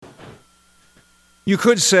You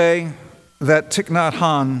could say that Thich Nhat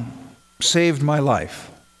Hanh saved my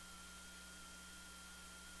life.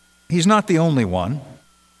 He's not the only one.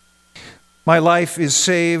 My life is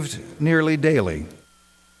saved nearly daily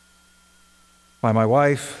by my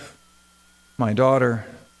wife, my daughter,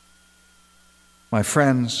 my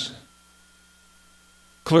friends,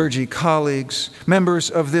 clergy colleagues, members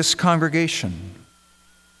of this congregation,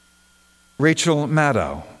 Rachel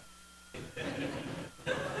Maddow.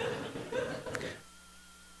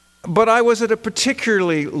 But I was at a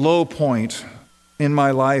particularly low point in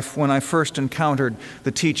my life when I first encountered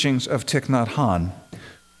the teachings of Thich Nhat Hanh,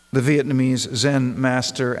 the Vietnamese Zen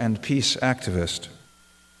master and peace activist.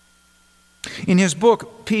 In his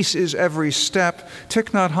book, Peace is Every Step,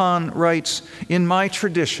 Thich Nhat Hanh writes, "In my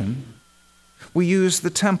tradition, we use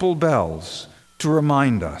the temple bells to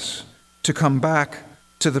remind us to come back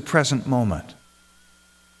to the present moment.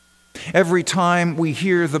 Every time we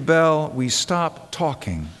hear the bell, we stop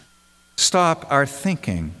talking, stop our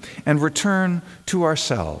thinking, and return to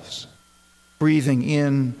ourselves, breathing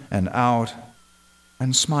in and out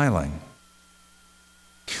and smiling.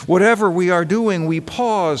 Whatever we are doing, we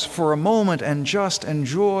pause for a moment and just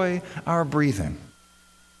enjoy our breathing."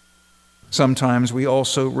 Sometimes we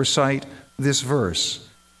also recite this verse,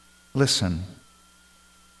 "Listen,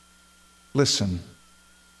 listen.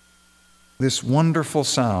 This wonderful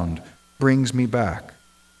sound brings me back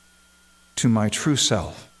to my true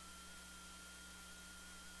self."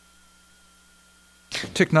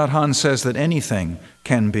 Thich Nhat Hanh says that anything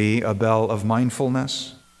can be a bell of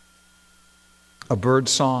mindfulness, a bird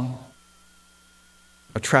song,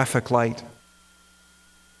 a traffic light,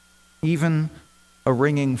 even a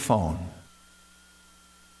ringing phone.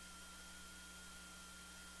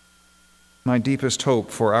 My deepest hope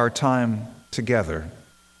for our time together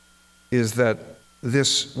is that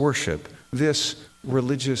this worship, this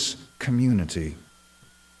religious community,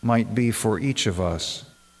 might be for each of us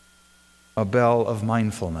a bell of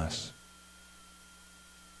mindfulness,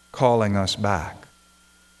 calling us back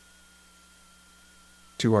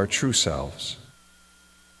to our true selves.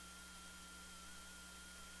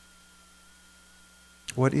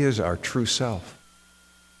 What is our true self?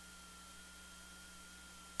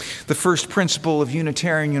 The first principle of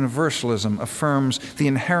Unitarian Universalism affirms the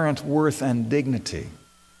inherent worth and dignity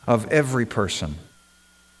of every person.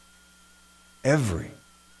 Every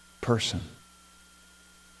person.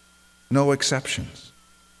 No exceptions.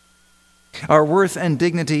 Our worth and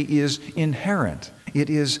dignity is inherent. It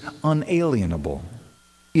is unalienable.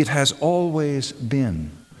 It has always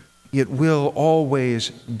been. It will always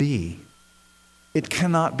be. It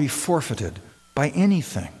cannot be forfeited by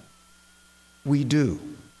anything we do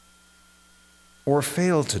or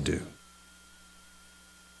fail to do.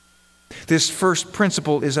 This first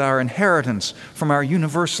principle is our inheritance from our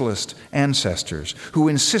Universalist ancestors who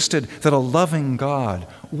insisted that a loving God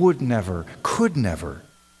would never, could never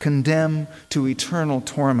condemn to eternal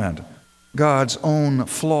torment God's own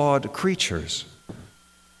flawed creatures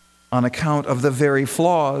on account of the very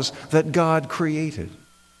flaws that God created.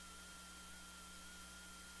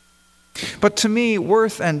 But to me,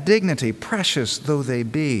 worth and dignity, precious though they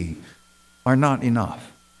be, are not enough.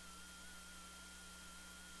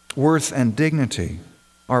 Worth and dignity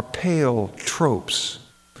are pale tropes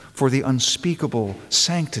for the unspeakable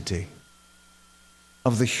sanctity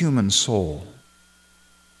of the human soul.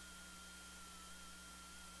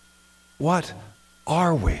 What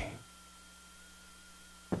are we?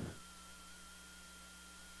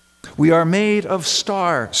 We are made of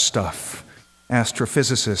star stuff,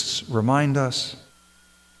 astrophysicists remind us.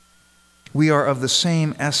 We are of the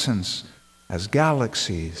same essence as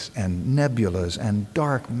galaxies and nebulas and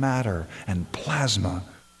dark matter and plasma,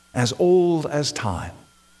 as old as time.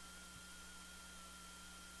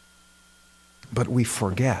 But we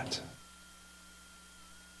forget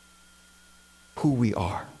who we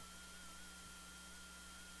are.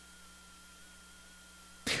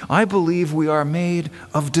 I believe we are made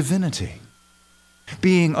of divinity,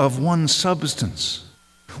 being of one substance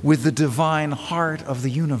with the divine heart of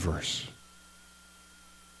the universe.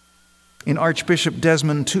 In Archbishop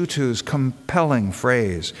Desmond Tutu's compelling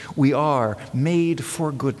phrase, we are made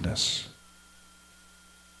for goodness.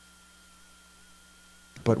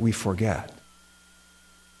 But we forget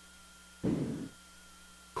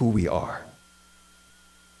who we are.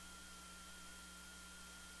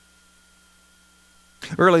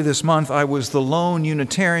 Early this month, I was the lone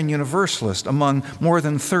Unitarian Universalist among more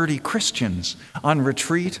than 30 Christians on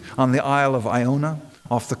retreat on the Isle of Iona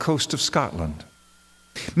off the coast of Scotland.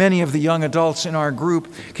 Many of the young adults in our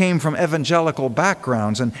group came from evangelical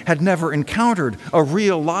backgrounds and had never encountered a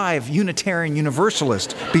real live Unitarian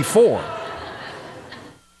Universalist before.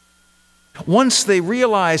 Once they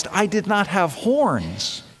realized I did not have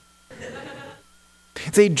horns,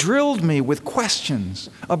 they drilled me with questions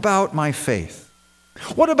about my faith.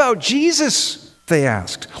 What about Jesus? They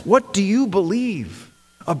asked. What do you believe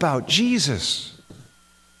about Jesus?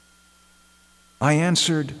 I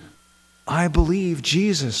answered, I believe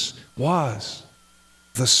Jesus was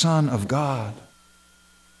the Son of God,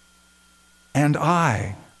 and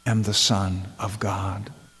I am the Son of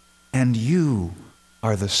God, and you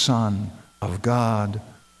are the Son of God,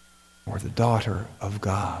 or the daughter of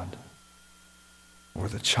God, or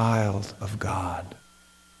the child of God.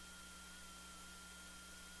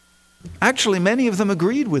 Actually, many of them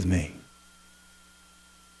agreed with me.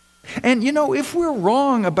 And if we're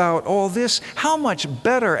wrong about all this, how much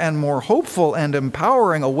better and more hopeful and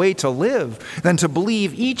empowering a way to live than to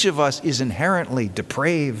believe each of us is inherently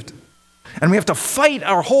depraved. And we have to fight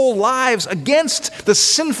our whole lives against the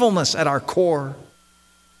sinfulness at our core,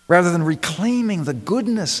 rather than reclaiming the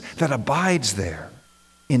goodness that abides there,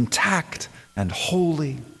 intact and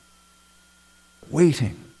holy,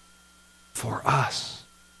 waiting for us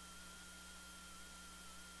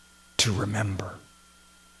to remember.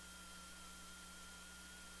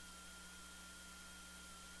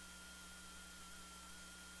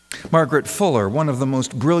 Margaret Fuller, one of the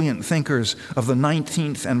most brilliant thinkers of the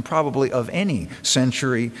 19th and probably of any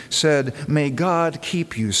century, said, "May God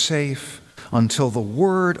keep you safe until the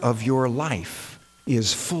word of your life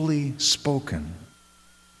is fully spoken."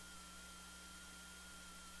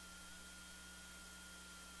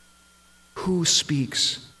 Who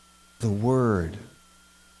speaks the word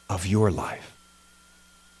of your life?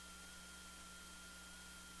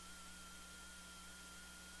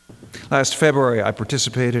 Last February, I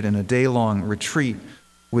participated in a day-long retreat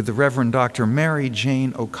with the Reverend Dr. Mary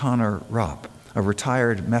Jane O'Connor Rupp, a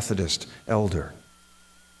retired Methodist elder.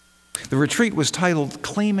 The retreat was titled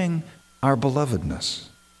Claiming Our Belovedness.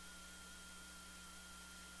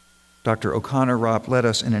 Dr. O'Connor Rupp led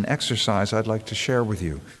us in an exercise I'd like to share with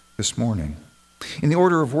you this morning. In the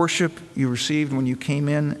order of worship you received when you came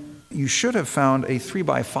in, you should have found a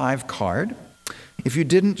 3x5 card. If you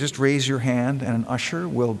didn't, just raise your hand and an usher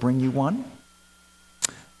will bring you one.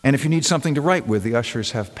 And if you need something to write with, the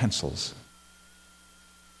ushers have pencils.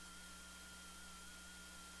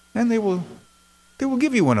 And they will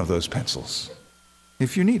give you one of those pencils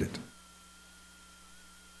if you need it.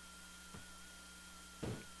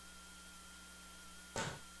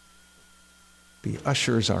 The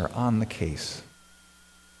ushers are on the case.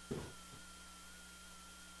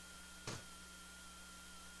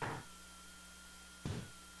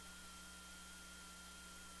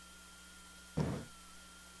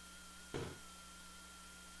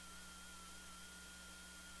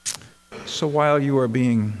 So while you are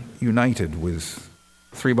being united with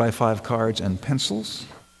 3x5 cards and pencils,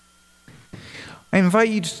 I invite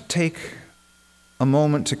you to take a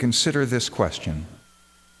moment to consider this question.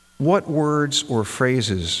 What words or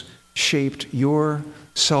phrases shaped your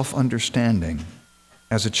self-understanding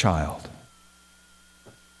as a child?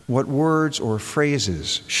 What words or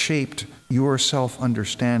phrases shaped your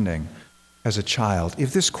self-understanding as a child?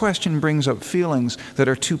 If this question brings up feelings that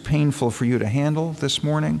are too painful for you to handle this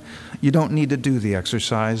morning, you don't need to do the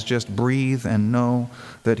exercise. Just breathe and know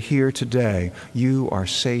that here today you are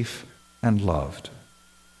safe and loved.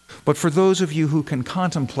 But for those of you who can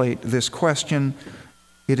contemplate this question,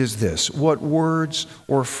 it is this: what words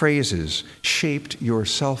or phrases shaped your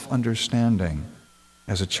self-understanding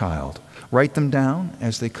as a child? Write them down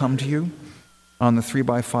as they come to you on the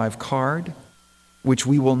 3x5 card, which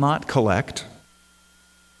we will not collect.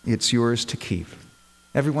 It's yours to keep.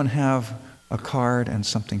 Everyone have a card and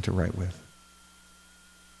something to write with.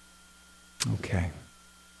 Okay.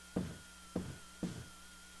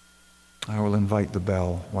 I will invite the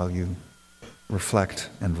bell while you reflect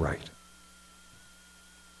and write.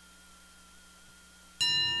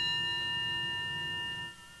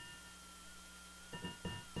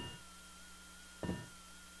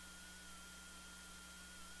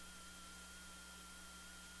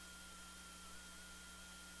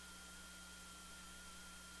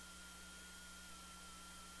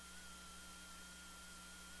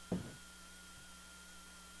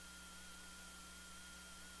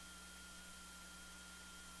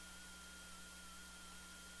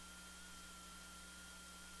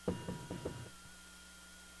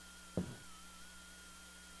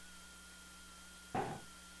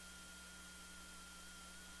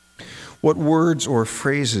 What words or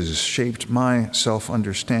phrases shaped my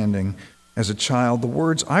self-understanding as a child? The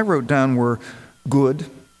words I wrote down were good,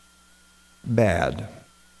 bad,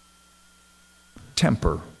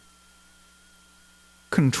 temper,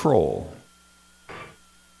 control,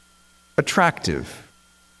 attractive,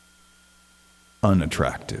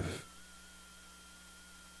 unattractive.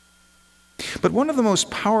 But one of the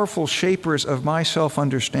most powerful shapers of my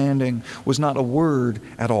self-understanding was not a word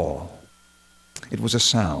at all. It was a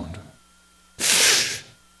sound.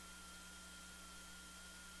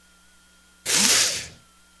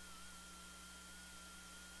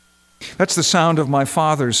 That's the sound of my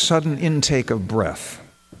father's sudden intake of breath,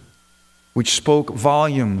 which spoke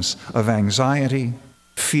volumes of anxiety,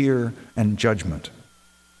 fear, and judgment.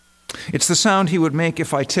 It's the sound he would make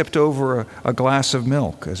if I tipped over a glass of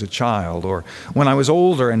milk as a child, or when I was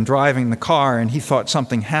older and driving the car and he thought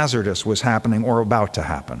something hazardous was happening or about to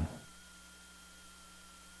happen.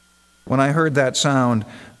 When I heard that sound,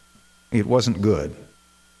 it wasn't good.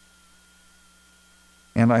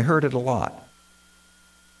 And I heard it a lot.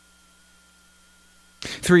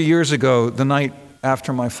 3 years ago, the night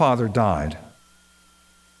after my father died,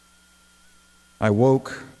 I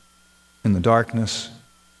woke in the darkness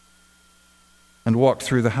and walked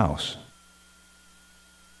through the house.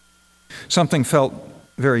 Something felt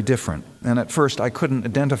very different, and at first I couldn't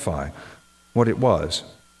identify what it was.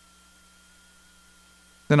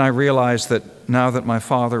 Then I realized that now that my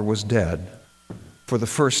father was dead, for the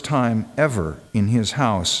first time ever in his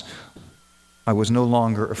house, I was no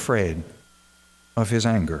longer afraid of his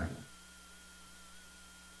anger.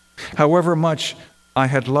 However much I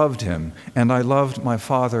had loved him, and I loved my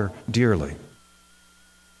father dearly,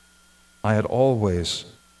 I had always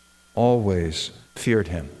feared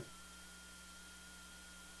him.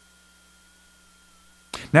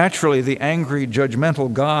 Naturally, the angry,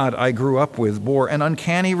 judgmental God I grew up with bore an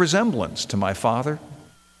uncanny resemblance to my father.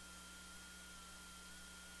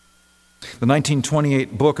 The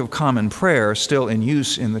 1928 Book of Common Prayer, still in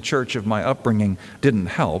use in the church of my upbringing, didn't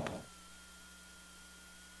help.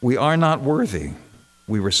 "We are not worthy,"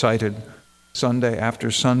 we recited Sunday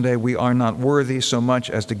after Sunday, "we are not worthy so much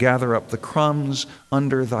as to gather up the crumbs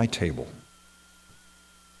under thy table."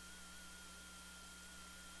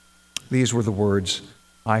 These were the words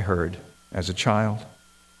I heard as a child.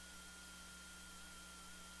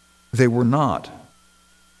 They were not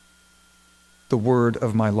the word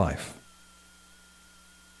of my life.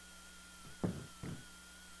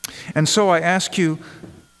 And so I ask you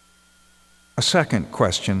a second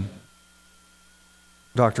question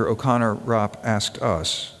Dr. O'Connor Ropp asked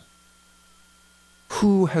us.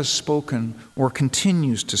 Who has spoken or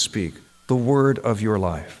continues to speak the word of your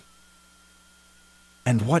life?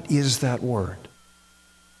 And what is that word?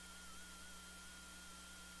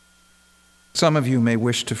 Some of you may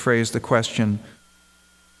wish to phrase the question,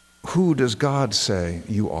 who does God say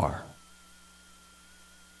you are?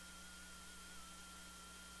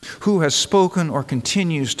 Who has spoken or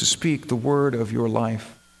continues to speak the word of your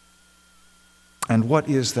life? And what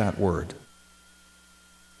is that word?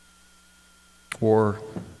 Or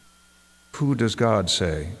who does God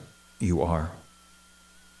say you are?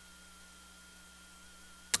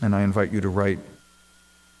 And I invite you to write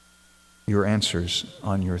your answers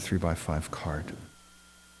on your 3x5 card.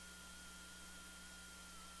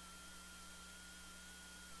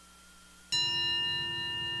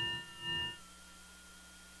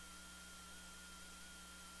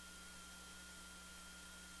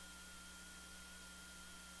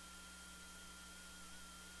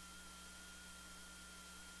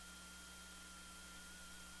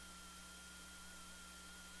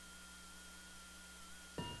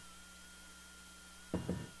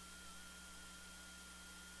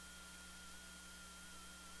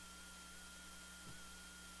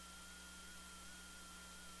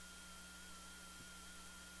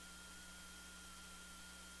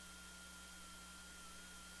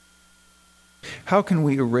 How can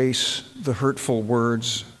we erase the hurtful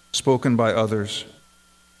words spoken by others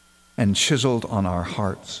and chiseled on our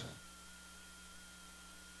hearts?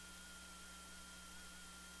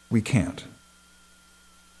 We can't.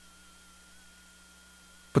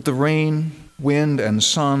 But the rain, wind, and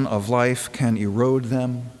sun of life can erode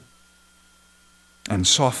them and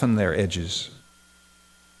soften their edges.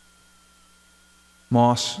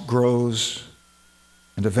 Moss grows,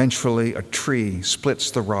 and eventually a tree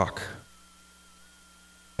splits the rock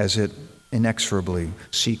as it inexorably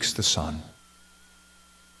seeks the sun.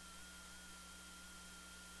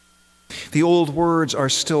 The old words are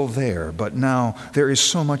still there, but now there is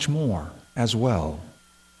so much more as well.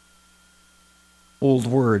 Old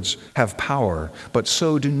words have power, but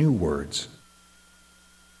so do new words.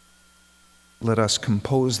 Let us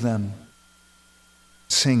compose them,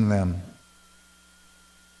 sing them,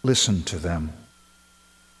 listen to them,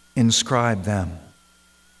 inscribe them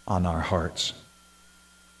on our hearts.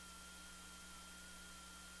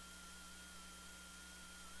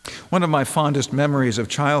 One of my fondest memories of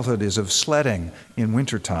childhood is of sledding in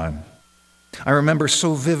wintertime. I remember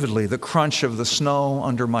so vividly the crunch of the snow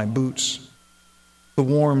under my boots, the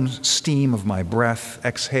warm steam of my breath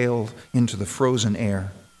exhaled into the frozen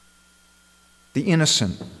air, the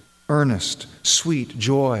innocent, earnest, sweet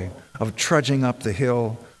joy of trudging up the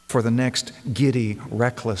hill for the next giddy,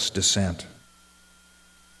 reckless descent.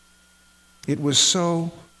 It was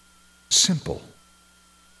so simple.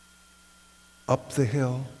 Up the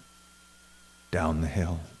hill, down the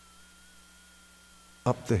hill.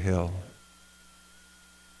 Up the hill,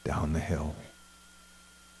 down the hill.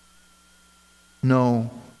 No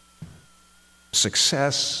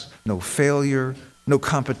success, no failure, no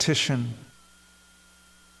competition.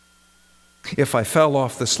 If I fell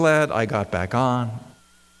off the sled, I got back on.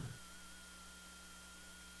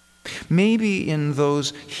 Maybe in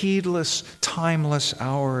those heedless, timeless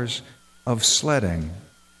hours of sledding,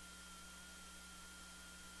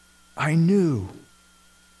 I knew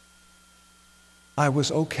I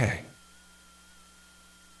was okay.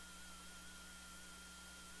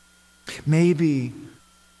 Maybe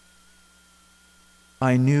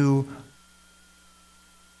I knew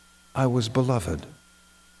I was beloved.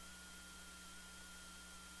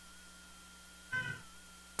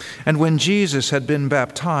 And when Jesus had been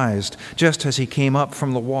baptized, just as he came up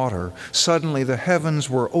from the water, suddenly the heavens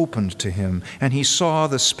were opened to him, and he saw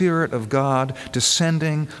the Spirit of God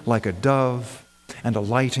descending like a dove and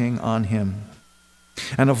alighting on him.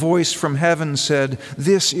 And a voice from heaven said,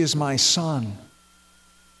 "This is my Son,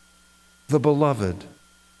 the beloved,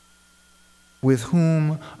 with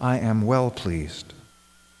whom I am well pleased."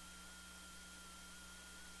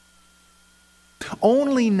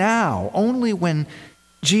 Only now, only when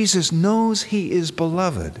Jesus knows he is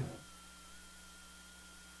beloved,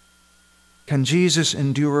 can Jesus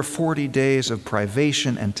endure 40 days of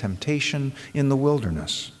privation and temptation in the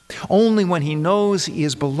wilderness. Only when he knows he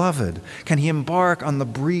is beloved can he embark on the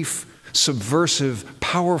brief, subversive,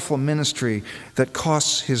 powerful ministry that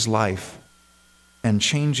costs his life and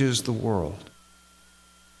changes the world.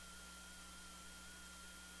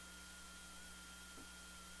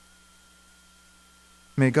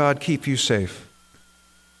 May God keep you safe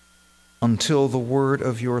until the word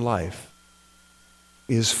of your life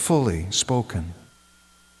is fully spoken.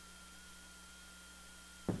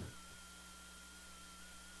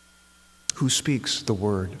 Who speaks the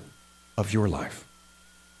word of your life?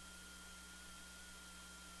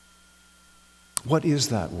 What is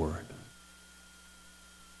that word?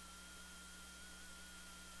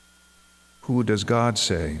 Who does God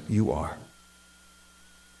say you are?